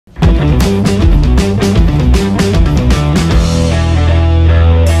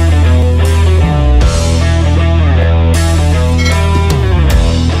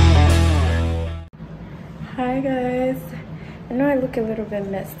bit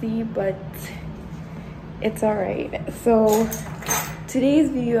messy, but it's all right. So today's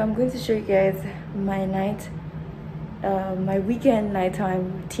video, I'm going to show you guys my my weekend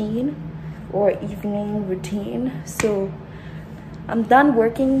nighttime routine or evening routine. So I'm done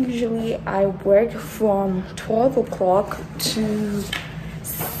working. Usually I work from 12 o'clock to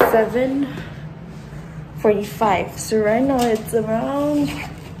 7:45. So right now it's around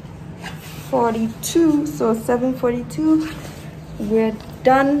 42, so 7:42. We're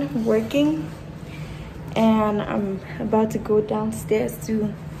done working and I'm about to go downstairs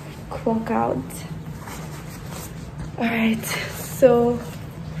to clock out. All right, so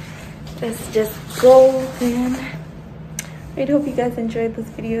let's just go. And I hope you guys enjoyed this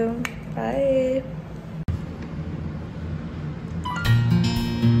video. Bye.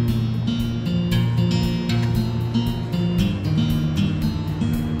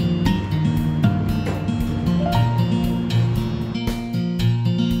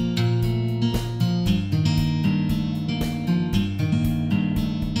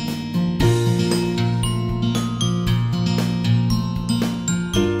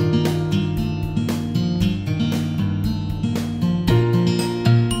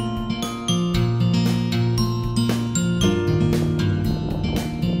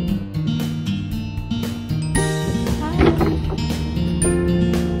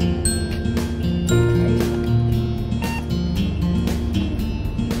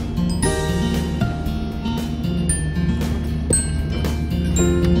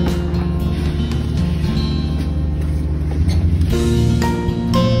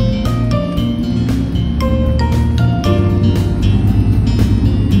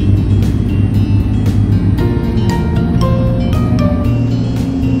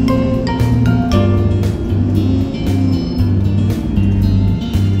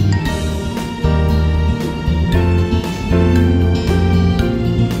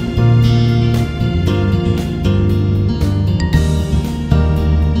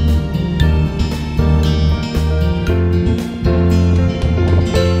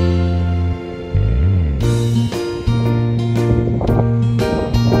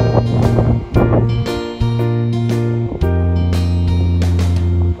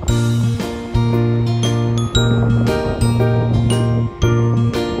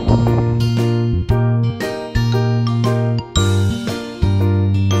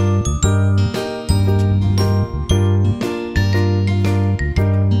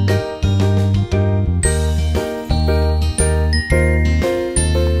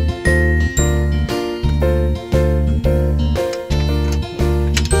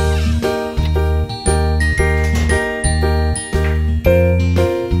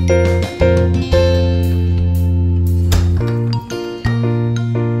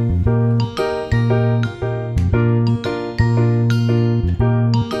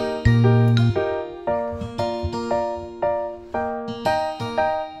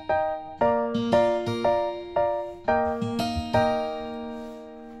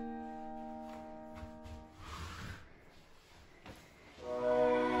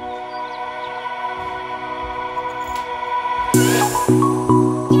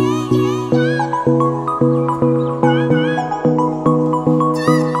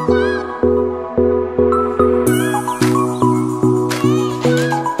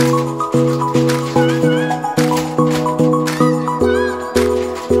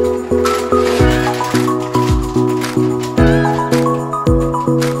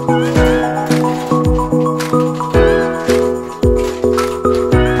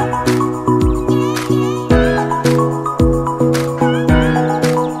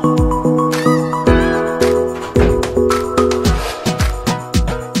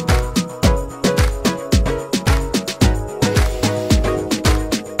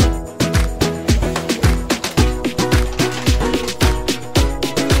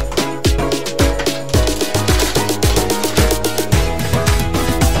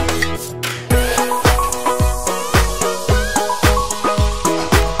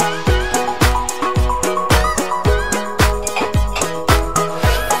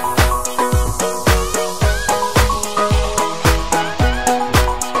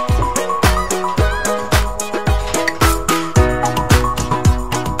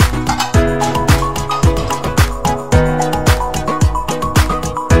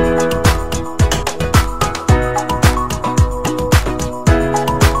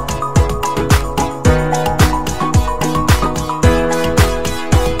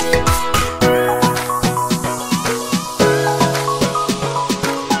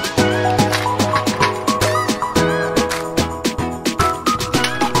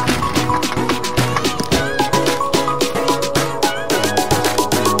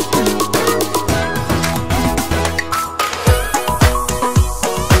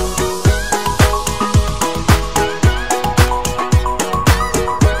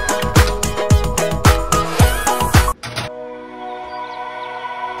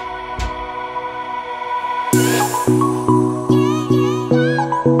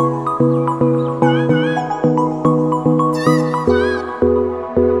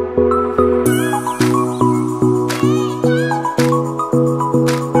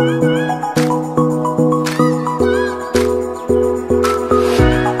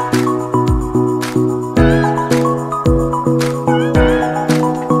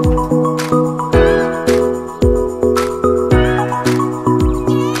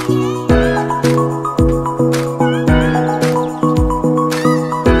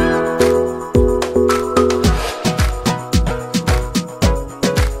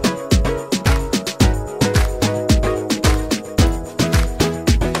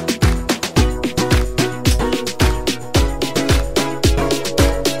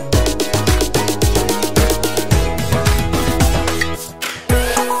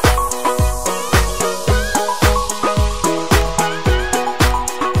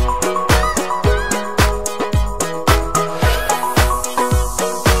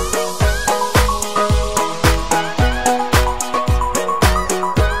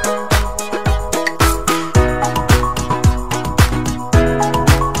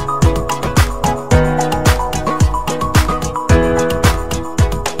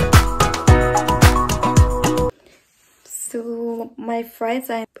 So my fries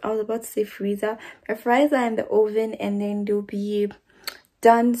are, I was about to say freezer. My fries are in the oven and then they'll be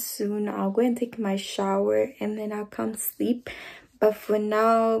done soon. I'll go and take my shower and then I'll come sleep. But for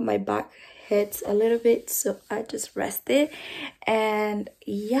now, my back hurts a little bit, so I just rested. And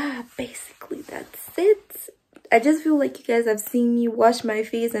yeah, basically that's it. I just feel like you guys have seen me wash my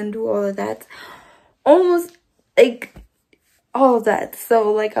face and do all of that. Almost like all of that.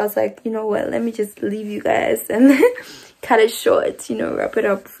 So like I was like, you know what, let me just leave you guys and cut it short, you know, wrap it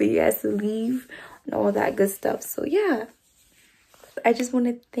up for you guys to leave and all that good stuff. So yeah, I just want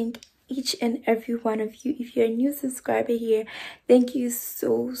to thank each and every one of you. If you're a new subscriber here, thank you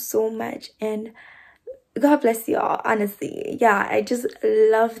so much, and God bless you all. Honestly, yeah, I just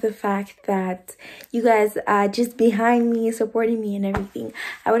love the fact that you guys are just behind me, supporting me and everything.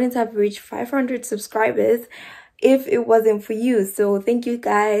 I wouldn't have reached 500 subscribers if it wasn't for you. So thank you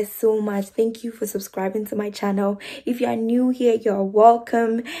guys so much. Thank you for subscribing to my channel. If you are new here, you're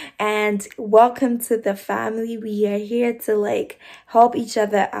welcome, and welcome to the family. We are here to like help each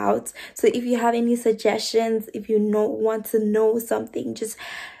other out. So if you have any suggestions, if you want to know something, just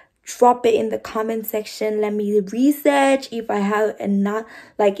drop it in the comment section. Let me research. If I have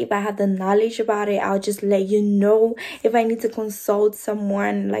if I have the knowledge about it, I'll just let you know. If I need to consult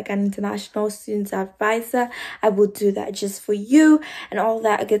someone like an international student advisor, I will do that just for you, and all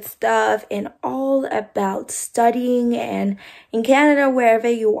that good stuff, and all about studying and in Canada, wherever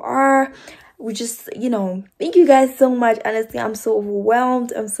you are. We just, you know, thank you guys so much. Honestly, I'm so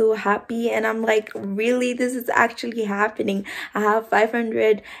overwhelmed. I'm so happy, and I'm like, really, this is actually happening. I have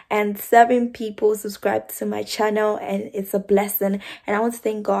 507 people subscribed to my channel, and it's a blessing, and I want to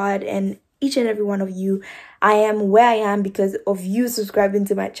thank God and each and every one of you. I am where I am because of you subscribing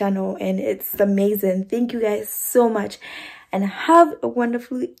to my channel, and it's amazing. Thank you guys so much, and have a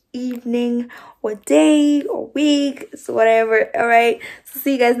wonderful evening or day or week, so whatever. All right, so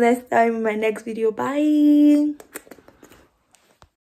see you guys next time in my next video. Bye.